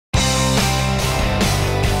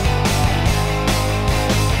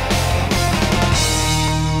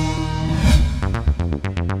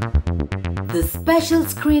special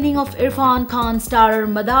screening of Irfan Khan starrer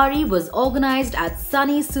Madaari was organized at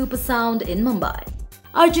Sunny Super Sound in Mumbai.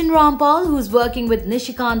 Arjun Rampal, who's working with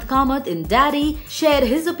Nishikant Kamath in Daddy, shared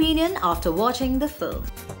his opinion after watching the film.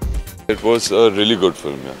 It was a really good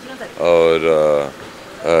film, yeah.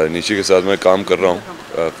 और निशी के साथ मैं काम कर रहा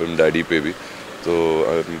हूँ film daddy पे भी, तो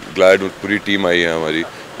I'm glad पूरी टीम आई है हमारी,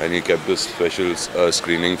 and he kept this special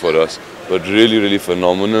screening for us. But really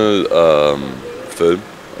phenomenal film.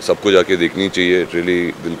 सबको जाके देखनी चाहिए. It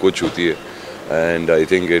really दिल को छूती है, and I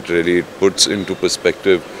think it really puts into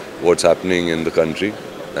perspective what's happening in the country,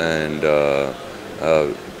 and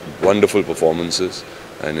wonderful performances.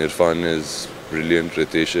 And Irfan is brilliant,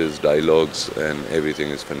 Ritesh's dialogues and everything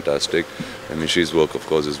is fantastic, and Nishi's work of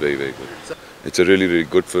course is very good. It's a really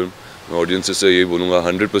good film. Audiences से ये बोलूँगा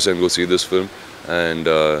 100% go see this film, and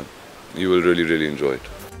you will really enjoy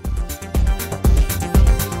it.